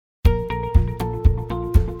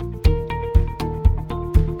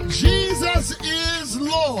Jesus is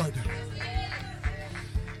Lord.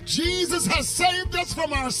 Jesus has saved us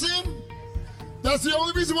from our sin. That's the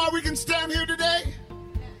only reason why we can stand here today.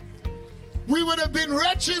 We would have been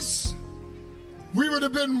wretches. We would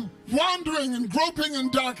have been wandering and groping in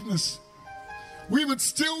darkness. We would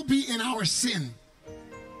still be in our sin.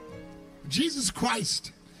 Jesus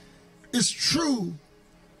Christ is true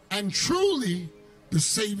and truly the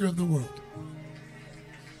Savior of the world.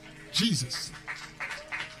 Jesus.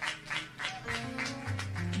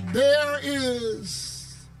 There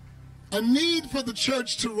is a need for the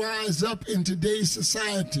church to rise up in today's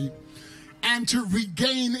society and to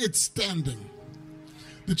regain its standing.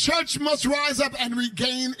 The church must rise up and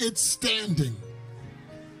regain its standing.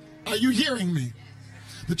 Are you hearing me?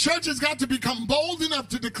 The church has got to become bold enough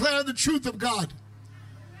to declare the truth of God,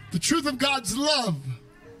 the truth of God's love,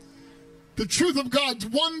 the truth of God's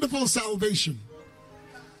wonderful salvation,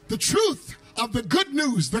 the truth of the good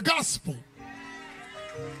news, the gospel,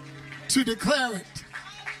 to declare it,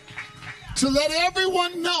 to let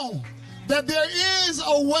everyone know that there is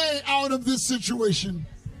a way out of this situation.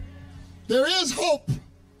 There is hope.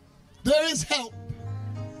 There is help.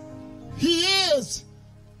 He is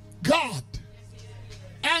God.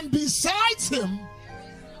 And besides him,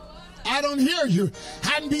 I don't hear you.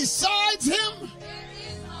 And besides him,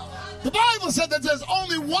 the Bible said that there's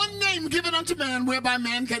only one name given unto man whereby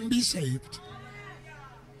man can be saved.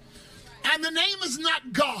 And the name is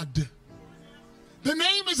not God. The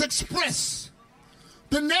name is express.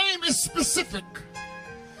 The name is specific.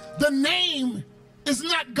 The name is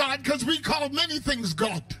not God, because we call many things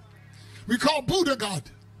God. We call Buddha God.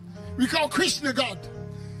 We call Krishna God.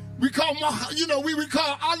 We call, we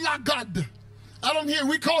call Allah God. I don't hear.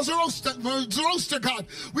 We call Zoroaster God.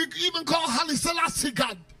 We even call Haile Selassie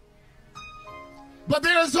God. But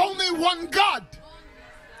there is only one God.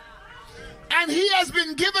 And he has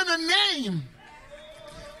been given a name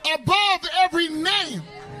above every name.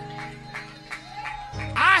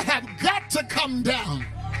 I have got to come down.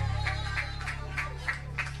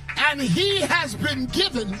 And he has been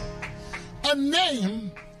given a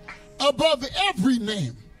name above every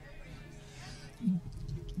name.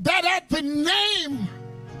 That at the name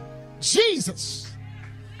Jesus,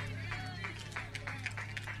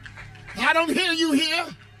 I don't hear you here,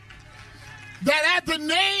 that at the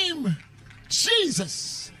name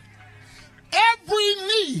Jesus, every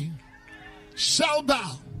knee shall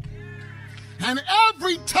bow and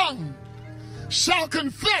every tongue shall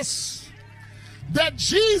confess that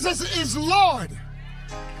Jesus is Lord,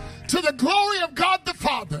 to the glory of God the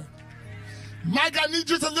Father. Mike, I need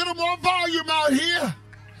just a little more volume out here.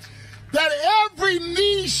 That every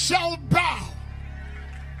knee shall bow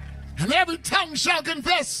and every tongue shall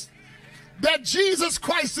confess that Jesus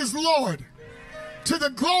Christ is Lord, to the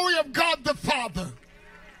glory of God the Father.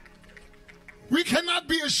 We cannot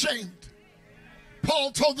be ashamed.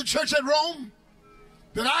 Paul told the church at Rome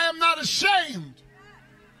that I am not ashamed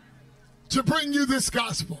to bring you this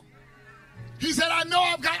gospel. He said, I know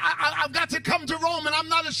I've got to come to Rome, and I'm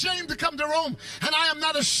not ashamed to come to Rome, and I am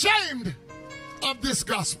not ashamed of this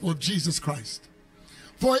gospel of Jesus Christ.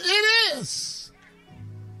 For it is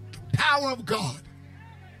the power of God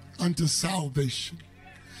unto salvation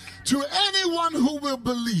to anyone who will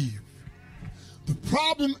believe. The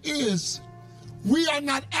problem is we are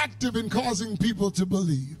not active in causing people to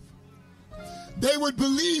believe. They would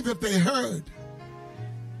believe if they heard.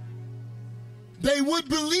 They would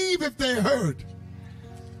believe if they heard.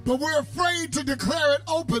 But we're afraid to declare it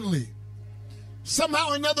openly. Somehow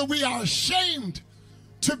or another we are ashamed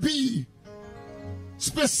to be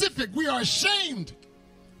specific. We are ashamed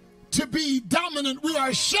to be dominant. We are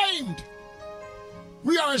ashamed.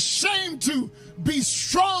 We are ashamed to be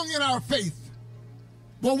strong in our faith.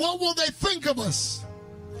 Well, what will they think of us?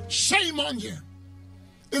 Shame on you.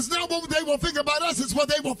 It's not what they will think about us, it's what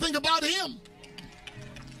they will think about him.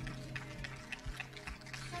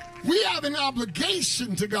 We have an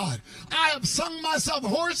obligation to God. I have sung myself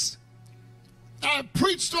hoarse. I have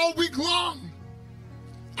preached all week long.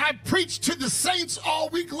 I preached to the saints all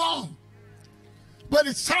week long. But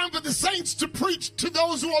it's time for the saints to preach to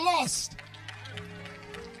those who are lost.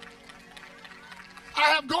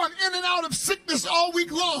 I have gone in and out of sickness all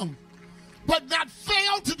week long, but not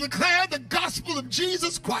failed to declare the gospel of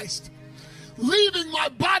Jesus Christ, leaving my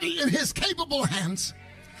body in his capable hands.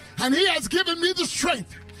 And he has given me the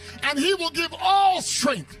strength, and he will give all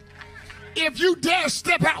strength if you dare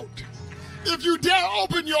step out. If you dare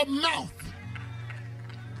open your mouth,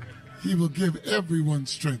 he will give everyone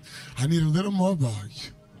strength. I need a little more volume.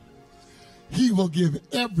 He will give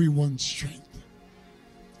everyone strength.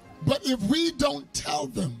 But if we don't tell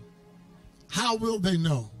them, how will they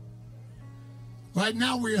know? Right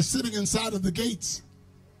now we are sitting inside of the gates.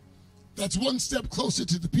 That's one step closer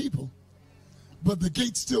to the people, but the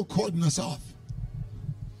gate's still cordon us off.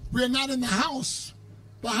 We are not in the house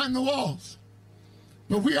behind the walls,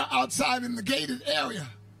 but we are outside in the gated area.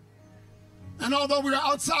 And although we are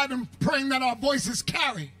outside and praying that our voices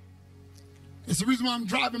carry, it's the reason why I'm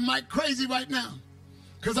driving Mike crazy right now,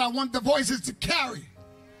 because I want the voices to carry.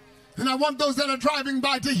 And I want those that are driving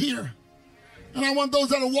by to hear. And I want those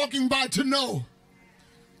that are walking by to know.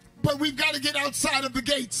 But we've got to get outside of the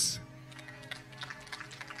gates.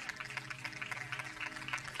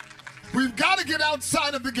 We've got to get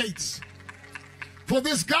outside of the gates. For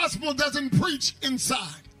this gospel doesn't preach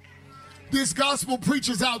inside. This gospel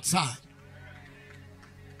preaches outside.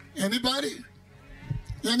 Anybody?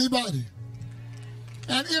 Anybody?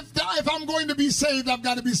 And if I'm going to be saved, I've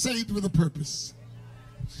got to be saved with a purpose.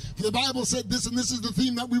 The Bible said this, and this is the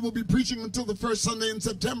theme that we will be preaching until the first Sunday in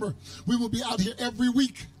September. We will be out here every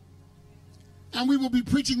week. And we will be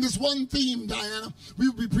preaching this one theme, Diana. We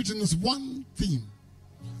will be preaching this one theme.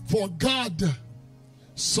 For God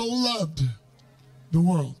so loved the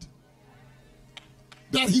world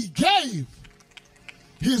that he gave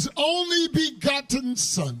his only begotten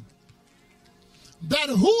Son, that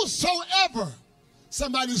whosoever,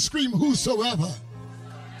 somebody scream whosoever,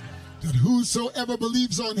 that whosoever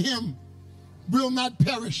believes on him will not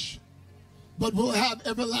perish, but will have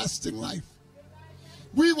everlasting life.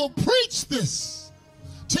 We will preach this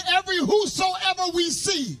to every whosoever we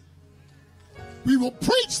see. We will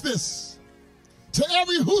preach this to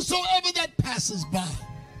every whosoever that passes by.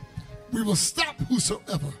 We will stop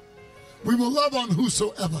whosoever. We will love on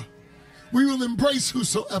whosoever. We will embrace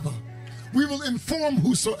whosoever. We will inform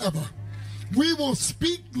whosoever. We will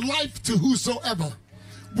speak life to whosoever.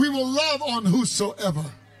 We will love on whosoever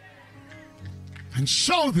and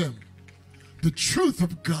show them the truth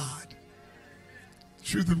of God. The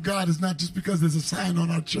truth of God is not just because there's a sign on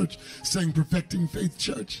our church saying Perfecting Faith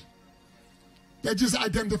Church. That just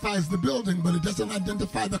identifies the building, but it doesn't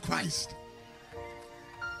identify the Christ.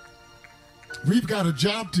 We've got a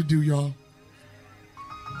job to do, y'all.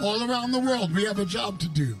 All around the world, we have a job to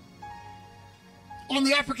do. On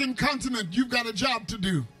the African continent, you've got a job to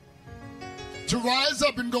do. To rise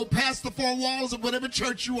up and go past the four walls of whatever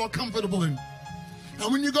church you are comfortable in.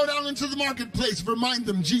 And when you go down into the marketplace, remind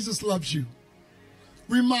them Jesus loves you.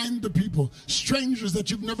 Remind the people, strangers that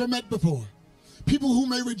you've never met before, people who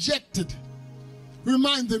may reject it,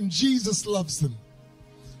 remind them Jesus loves them.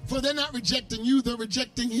 For they're not rejecting you, they're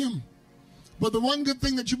rejecting him. But the one good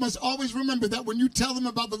thing that you must always remember, that when you tell them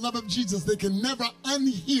about the love of Jesus, they can never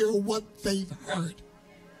unhear what they've heard.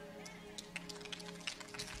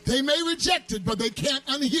 They may reject it, but they can't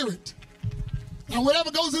unhear it. And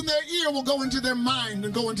whatever goes in their ear will go into their mind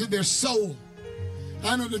and go into their soul.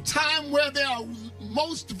 And at a time where they are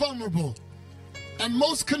most vulnerable and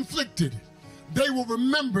most conflicted, they will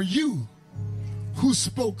remember you, who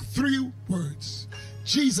spoke 3 words.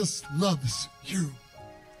 Jesus loves you.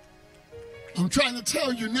 I'm trying to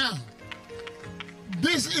tell you now,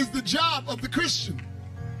 this is the job of the Christian.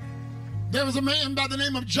 There was a man by the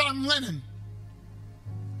name of John Lennon.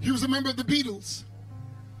 He was a member of the Beatles.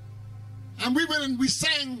 And we went and we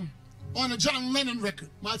sang on a John Lennon record.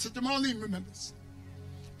 My sister Marlene remembers.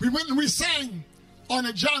 We went and we sang on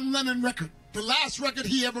a John Lennon record, the last record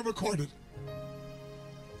he ever recorded.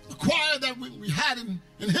 A choir that we had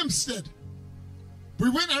in Hempstead. We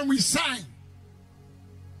went and we sang.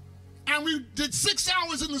 And we did 6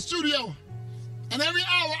 hours in the studio. And every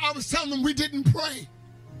hour I was telling them we didn't pray.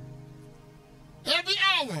 Every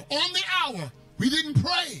hour, on the hour, we didn't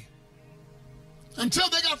pray. Until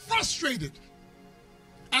they got frustrated.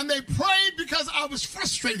 And they prayed because I was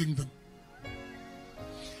frustrating them.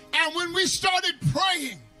 And when we started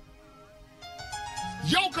praying,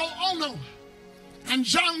 Yoko Ono and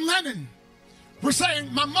John Lennon were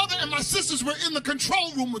saying, my mother and my sisters were in the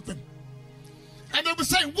control room with them. And they were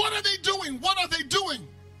saying, what are they doing? What are they doing?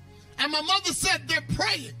 And my mother said, they're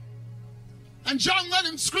praying. And John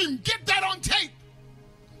Lennon screamed, get that on tape.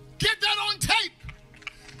 Get that on tape.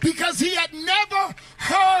 Because he had never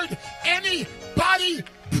heard anybody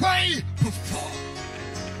pray before.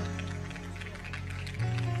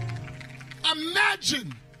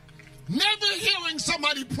 Imagine never hearing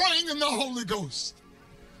somebody praying in the Holy Ghost.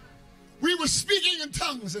 We were speaking in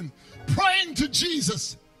tongues and praying to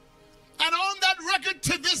Jesus. And on that record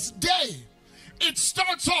to this day, it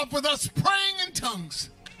starts off with us praying in tongues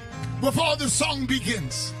before the song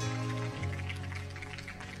begins.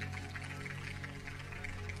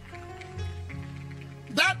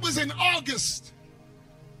 That was in August.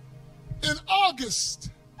 In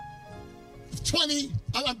August of 2020.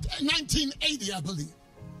 1980, I believe.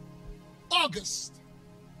 August.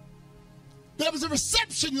 There was a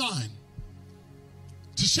reception line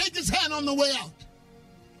to shake his hand on the way out.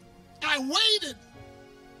 I waited.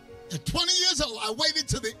 At 20 years old, I waited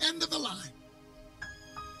to the end of the line.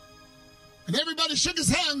 And everybody shook his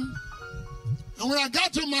hand. And when I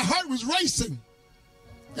got to him, my heart was racing.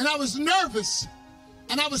 And I was nervous.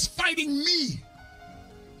 And I was fighting me.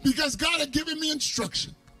 Because God had given me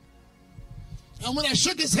instruction. And when I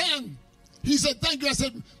shook his hand, he said, thank you. I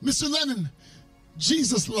said, Mr. Lennon,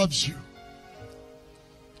 Jesus loves you.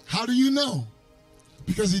 How do you know?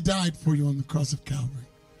 Because he died for you on the cross of Calvary.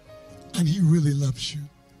 And he really loves you.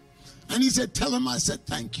 And he said, tell him I said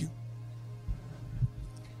thank you.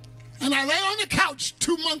 And I lay on the couch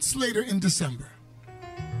 2 months later in December.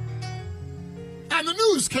 And the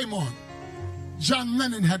news came on. John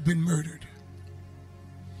Lennon had been murdered.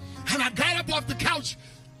 And I got up off the couch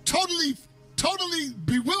totally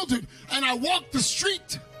bewildered. And I walked the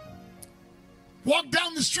street. Walked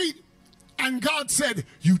down the street. And God said,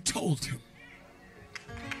 you told him.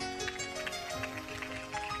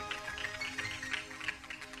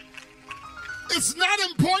 It's not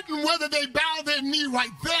important whether they bow their knee right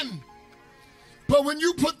then, but when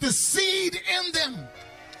you put the seed in them,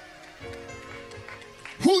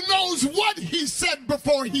 who knows what he said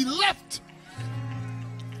before he left?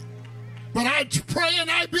 But I pray and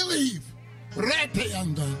I believe, I pray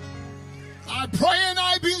and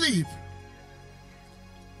I believe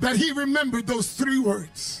that he remembered those 3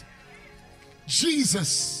 words.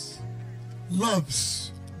 Jesus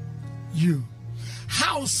loves you.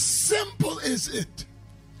 How simple is it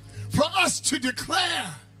for us to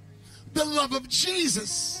declare the love of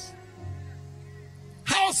Jesus?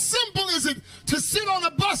 How simple is it to sit on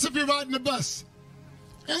a bus if you're riding a bus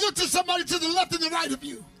and look to somebody to the left and the right of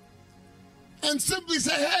you and simply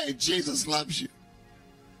say, hey, Jesus loves you.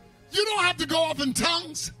 You don't have to go off in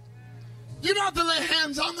tongues. You don't have to lay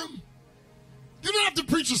hands on them. You don't have to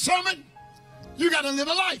preach a sermon. You got to live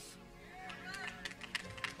a life.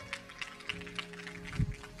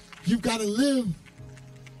 You've got to live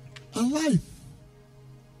a life.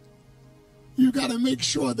 You've got to make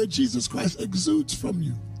sure that Jesus Christ exudes from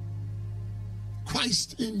you.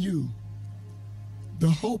 Christ in you,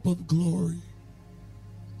 the hope of glory.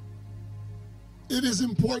 It is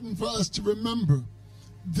important for us to remember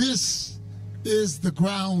this is the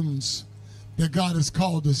grounds that God has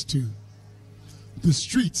called us to. The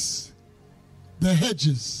streets, the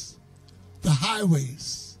hedges, the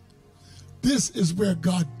highways. This is where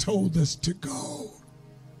God told us to go.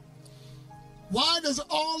 Why does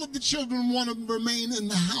all of the children want to remain in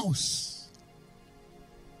the house?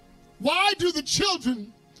 Why do the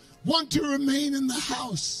children want to remain in the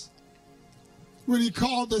house when he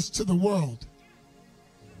called us to the world?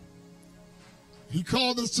 He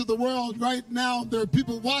called us to the world. Right now, there are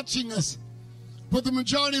people watching us, but the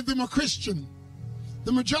majority of them are Christian.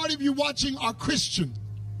 The majority of you watching are Christian.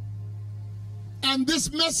 And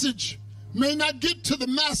this message may not get to the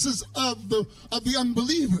masses of the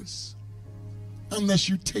unbelievers unless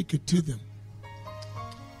you take it to them.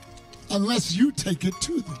 Unless you take it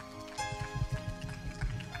to them.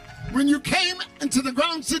 When you came into the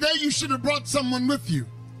grounds today, you should have brought someone with you.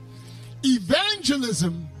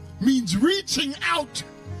 Evangelism means reaching out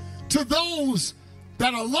to those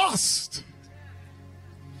that are lost.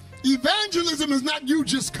 Evangelism is not you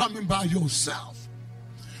just coming by yourself.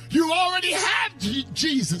 You already have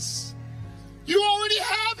Jesus. You already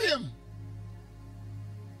have him.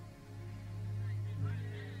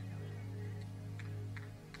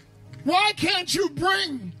 Why can't you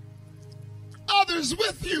bring others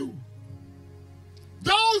with you?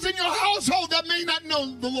 Those in your household that may not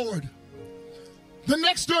know the Lord. The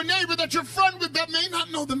next door neighbor that you're friend with that may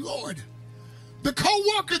not know the Lord. The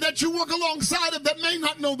co-worker that you work alongside of that may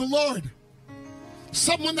not know the Lord.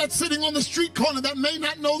 Someone that's sitting on the street corner that may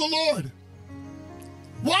not know the Lord.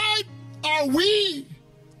 Why are we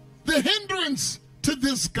the hindrance to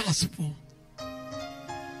this gospel?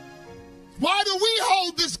 Why do we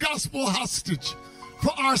hold this gospel hostage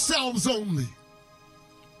for ourselves only?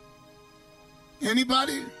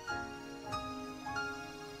 Anybody?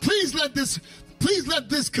 Please let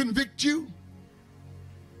this convict you.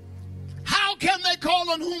 How can they call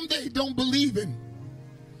on whom they don't believe in?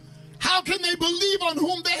 How can they believe on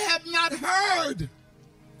whom they have not heard?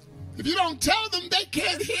 If you don't tell them, they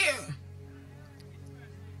can't hear.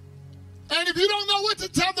 And if you don't know what to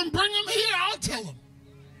tell them, bring them here, I'll tell them.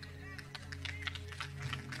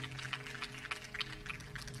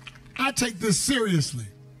 I take this seriously.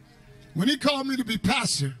 When he called me to be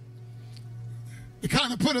pastor, it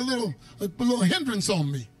kind of put a little hindrance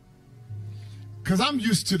on me. Because I'm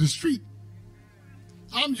used to the street.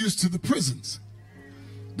 I'm used to the prisons.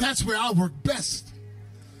 That's where I work best.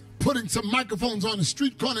 Putting some microphones on the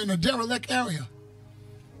street corner in a derelict area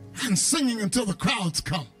and singing until the crowds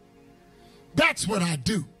come. That's what I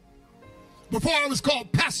do. Before I was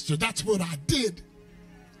called pastor, that's what I did.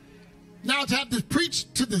 Now to have to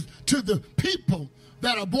preach to the people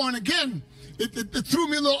that are born again, it threw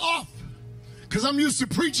me a little off. Because I'm used to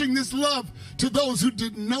preaching this love to those who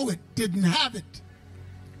didn't know it, didn't have it.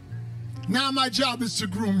 Now my job is to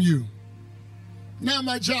groom you. Now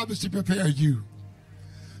my job is to prepare you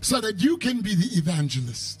so that you can be the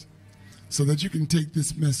evangelist, so that you can take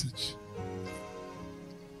this message.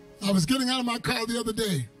 I was getting out of my car the other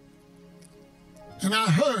day, and I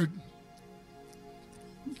heard,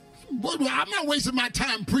 well, I'm not wasting my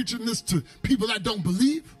time preaching this to people that don't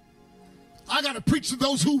believe. I got to preach to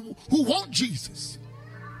those who want Jesus.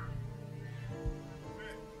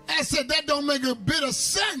 I said, that don't make a bit of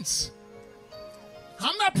sense.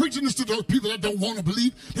 I'm not preaching this to those people that don't want to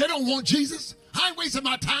believe. They don't want Jesus. I ain't wasting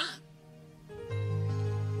my time.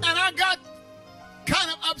 And I got kind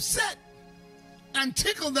of upset and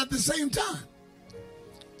tickled at the same time.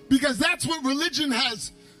 Because that's what religion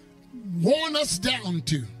has worn us down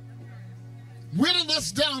to. Whittled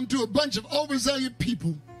us down to a bunch of overzealous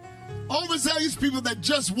people. Overzealous people that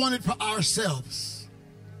just want it for ourselves.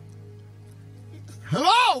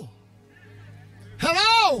 Hello?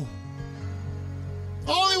 Hello?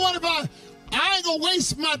 Only one about, I ain't gonna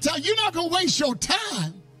waste my time. You're not gonna waste your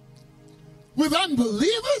time with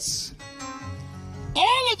unbelievers.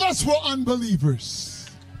 All of us were unbelievers.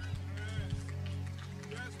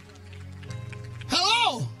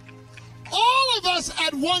 Hello? All of us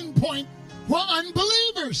at one point were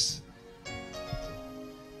unbelievers.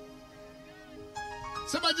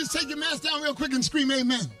 Somebody just take your mask down real quick and scream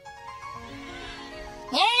amen.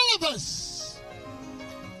 All of us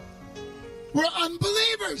were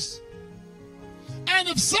unbelievers. And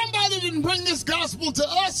if somebody didn't bring this gospel to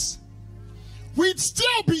us, we'd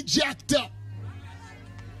still be jacked up.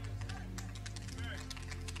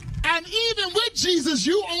 And even with Jesus,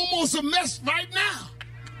 you almost a mess right now.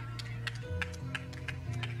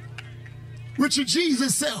 With your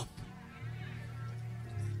Jesus self.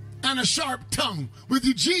 And a sharp tongue. With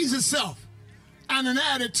your Jesus self. And an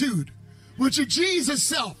attitude. With your Jesus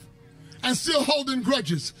self. And still holding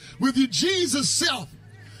grudges. With your Jesus self.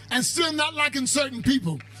 And still not liking certain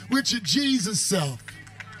people. With your Jesus self.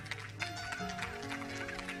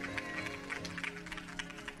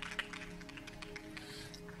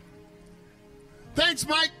 Thanks,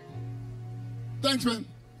 Mike. Thanks, man.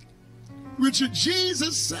 With your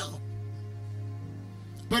Jesus self.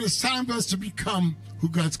 But it's time for us to become who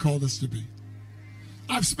God's called us to be.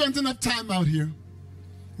 I've spent enough time out here.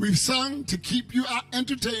 We've sung to keep you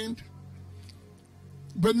entertained.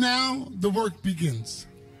 But now the work begins.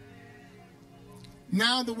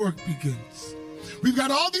 Now the work begins. We've got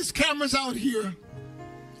all these cameras out here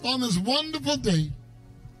on this wonderful day.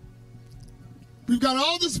 We've got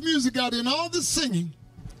all this music out here and all this singing.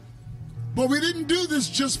 But we didn't do this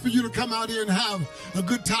just for you to come out here and have a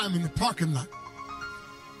good time in the parking lot.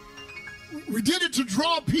 We did it to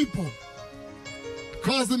draw people,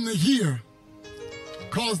 cause them to hear,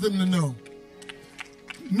 cause them to know.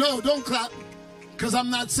 No, don't clap, because I'm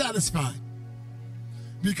not satisfied.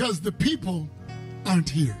 Because the people aren't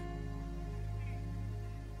here.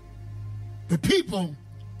 The people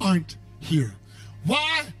aren't here.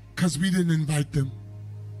 Why? Because we didn't invite them.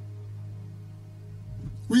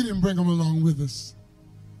 We didn't bring them along with us.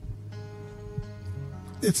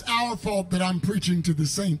 It's our fault that I'm preaching to the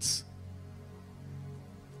saints.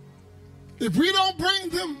 If we don't bring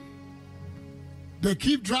them, they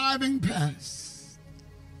keep driving past.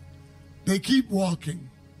 They keep walking.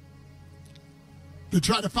 They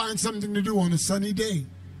try to find something to do on a sunny day.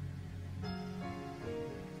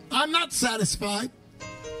 I'm not satisfied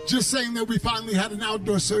just saying that we finally had an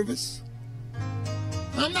outdoor service.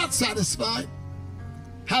 I'm not satisfied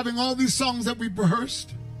having all these songs that we've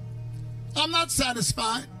rehearsed. I'm not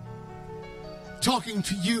satisfied talking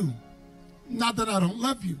to you. Not that I don't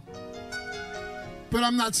love you. But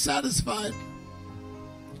I'm not satisfied.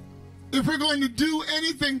 If we're going to do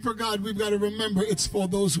anything for God, we've got to remember it's for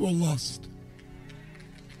those who are lost.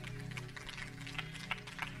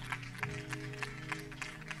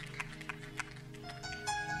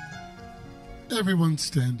 Everyone's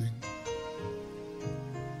standing.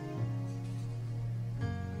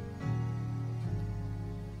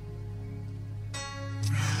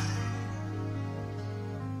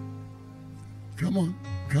 Come on,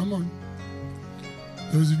 come on.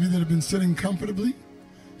 Those of you that have been sitting comfortably,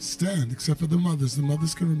 stand, except for the mothers. The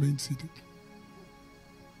mothers can remain seated.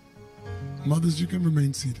 Mothers, you can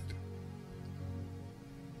remain seated.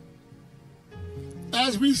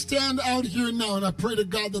 As we stand out here now, and I pray to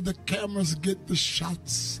God that the cameras get the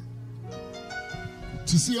shots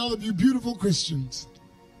to see all of you beautiful Christians,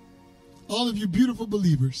 all of you beautiful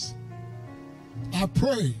believers. I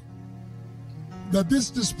pray that this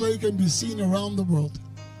display can be seen around the world.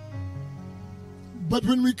 But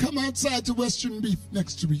when we come outside to Western Beef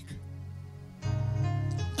next week,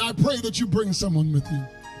 I pray that you bring someone with you.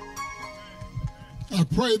 I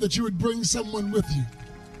pray that you would bring someone with you.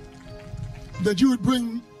 That you would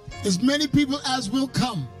bring as many people as will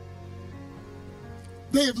come.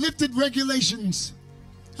 They have lifted regulations,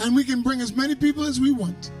 and we can bring as many people as we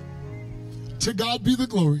want. To God be the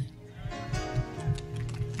glory.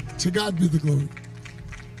 To God be the glory.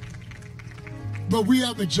 But we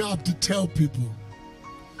have a job to tell people.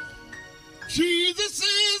 Jesus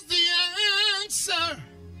is the answer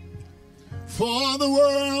for the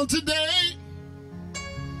world today.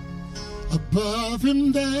 Above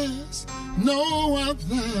him there's no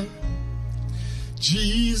other.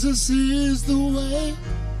 Jesus is the way.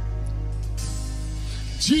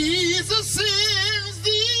 Jesus is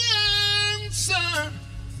the answer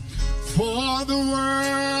for the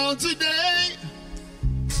world today.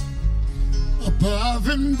 Above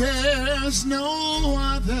him there's no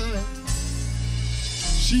other.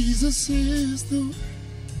 Jesus is the way.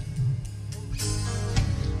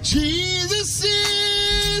 Jesus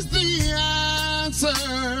is the answer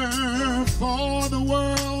for the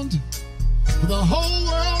world, for the whole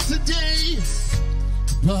world today.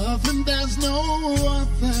 Above him there's no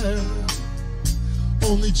other.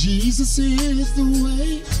 Only Jesus is the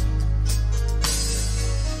way.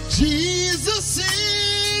 Jesus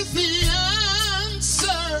is the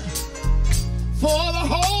answer for the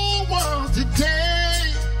whole world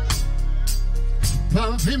today.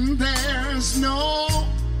 Above him there's no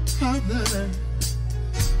other.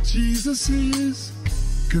 Jesus is.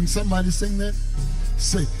 Can somebody sing that?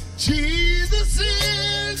 Say, Jesus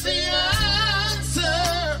is the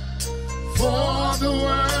answer for the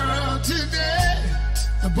world today.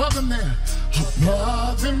 Above him there.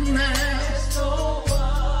 Above him there's no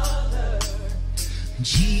other.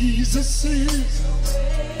 Jesus is the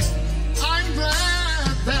way. I'm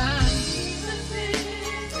glad that Jesus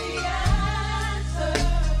is the answer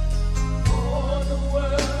for the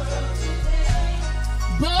world today.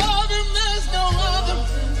 Above him there's no other.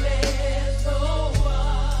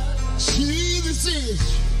 Jesus is.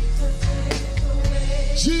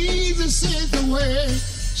 Jesus is the way.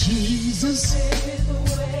 Jesus is the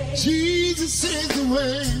way. Jesus is the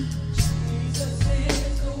way. Jesus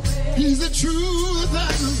is the way. He's the truth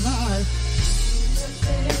and the life. Jesus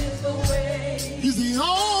is the way. He's the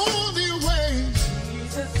only way.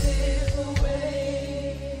 Jesus is the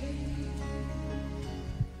way.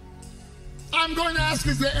 I'm going to ask,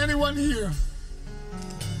 is there anyone here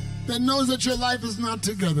that knows that your life is not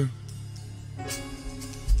together?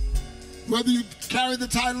 Whether you carry the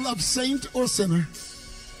title of saint or sinner,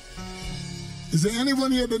 is there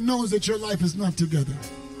anyone here that knows that your life is not together?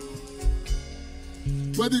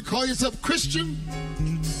 Whether you call yourself Christian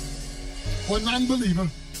or non-believer,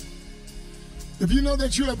 if you know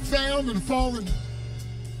that you have failed and fallen,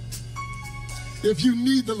 if you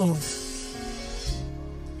need the Lord,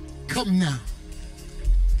 come now.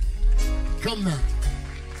 Come now.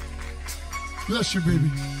 Bless you, baby.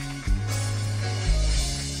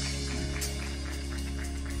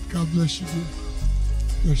 God bless you, dear.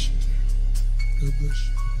 Bless you, dear. God bless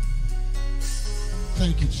you.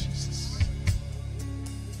 Thank you, Jesus.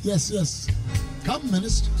 Yes, yes. Come,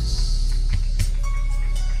 ministers.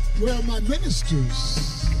 Where are my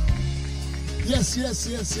ministers? Yes, yes,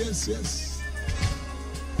 yes, yes, yes.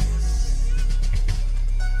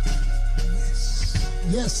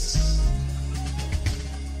 Yes.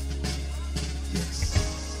 Yes.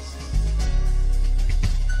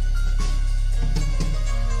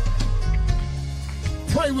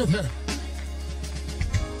 Pray with her.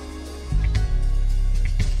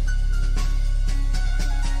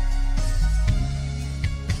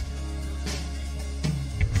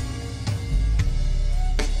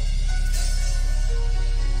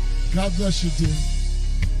 God bless you, dear.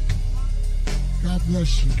 God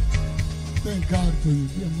bless you. Thank God for you.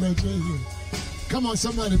 I'm glad you're here. Come on,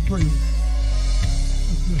 somebody pray. God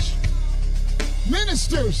bless you.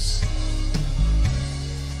 Ministers.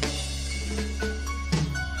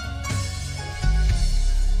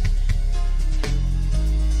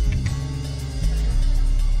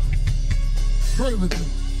 Pray with them.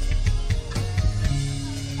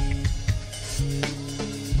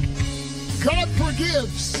 God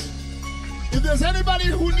forgives. If there's anybody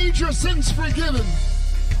who needs your sins forgiven,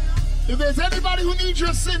 If there's anybody who needs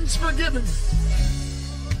your sins forgiven,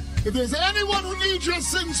 if there's anyone who needs your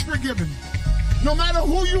sins forgiven, no matter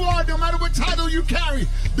who you are, no matter what title you carry,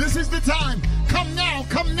 this is the time. Come now,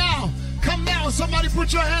 come now, come now. Somebody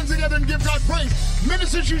put your hands together and give God praise.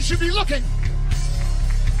 Ministers, you should be looking.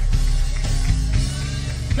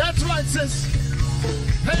 That's right, sis.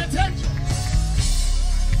 Pay attention.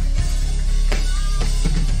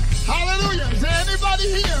 Hallelujah. Is there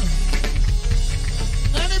anybody here?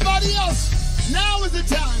 Anybody else? Now is the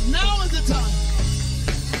time. Now is the time.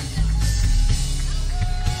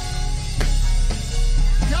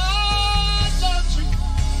 God loves you.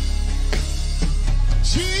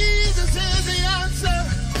 Jesus is the answer.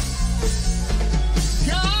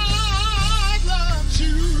 God loves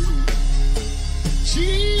you.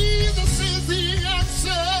 Jesus is the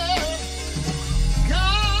answer.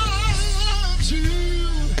 God loves you.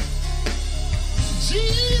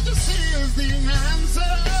 Jesus is the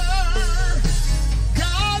answer.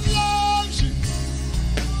 God loves you.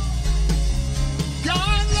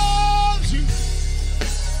 God loves you.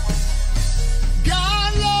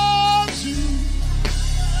 God loves you.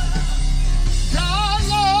 God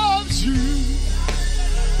loves you.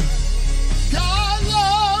 God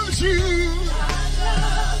loves you.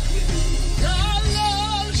 God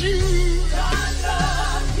loves you.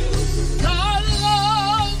 God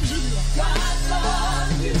loves you.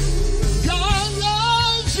 God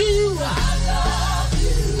loves you.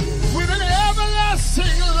 With an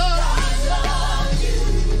everlasting love.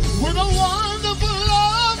 With a wonderful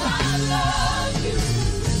love.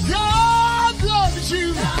 God loves you.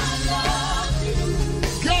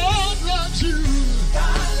 God loves you.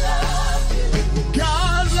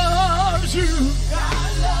 God loves you.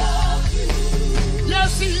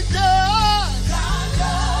 Yes, he does.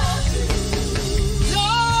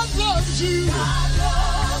 God loves you.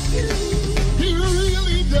 He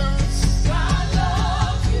really does.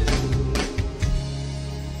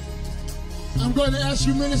 I'm going to ask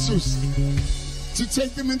you ministers to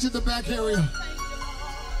take them into the back area.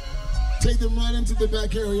 Take them right into the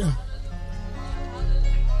back area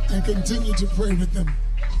and continue to pray with them.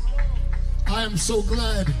 I am so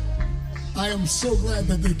glad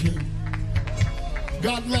that they came.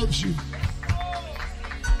 God loves you.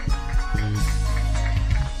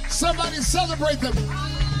 Somebody celebrate them.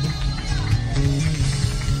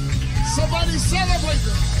 Somebody celebrate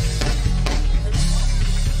them.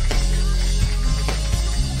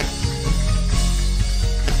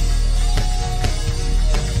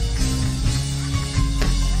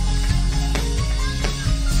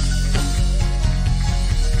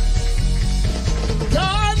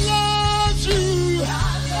 God loves you.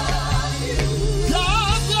 God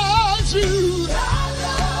loves you.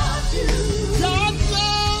 God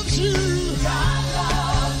loves you.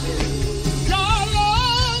 God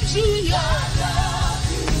loves you. Yeah.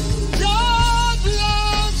 God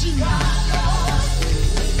loves you.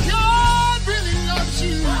 God really loves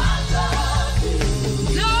you.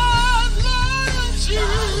 God loves you.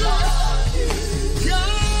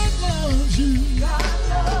 God loves you.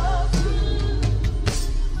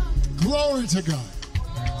 Glory to God.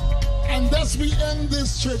 And thus we end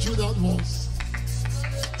this church without walls.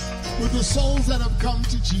 With the souls that have come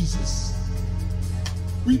to Jesus.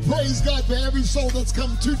 We praise God for every soul that's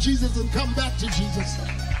come to Jesus and come back to Jesus.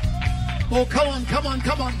 Oh, come on, come on,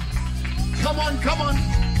 come on. Come on, come on.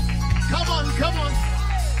 Come on, come on.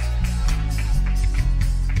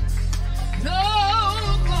 No,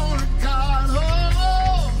 Lord God.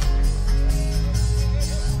 Oh.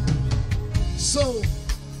 So,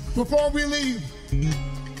 before we leave,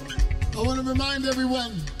 I want to remind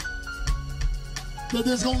everyone that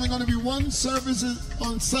there's only going to be one service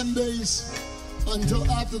on Sundays until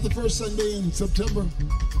after the first Sunday in September.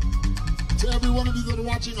 To every one of you that are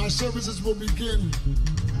watching, our services will begin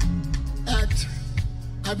at,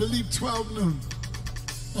 I believe, 12 noon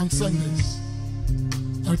on Sundays.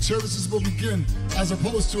 Our services will begin as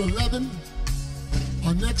opposed to 11.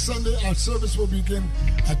 On next Sunday, our service will begin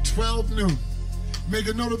at 12 noon. Make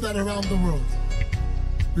a note of that around the world.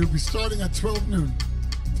 We'll be starting at 12 noon.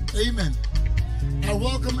 Amen. I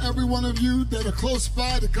welcome every one of you that are close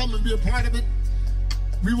by to come and be a part of it.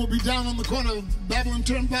 We will be down on the corner of Babylon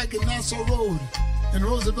Turnpike and Nassau Road in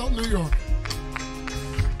Roosevelt, New York.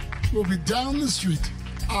 We'll be down the street,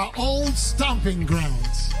 our old stomping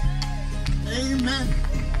grounds. Amen.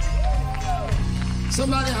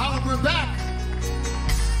 Somebody holler, we're back.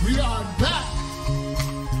 We are back.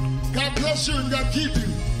 God bless you and God keep you.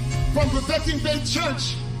 From Perfecting Faith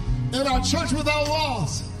Church and our Church Without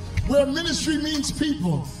Walls, where ministry means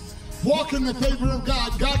people. Walk in the favor of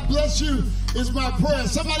God. God bless you is my prayer.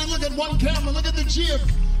 Somebody look at one camera. Look at the jib.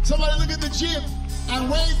 Somebody look at the gym and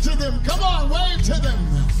wave to them. Come on, wave to them.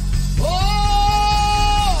 Oh!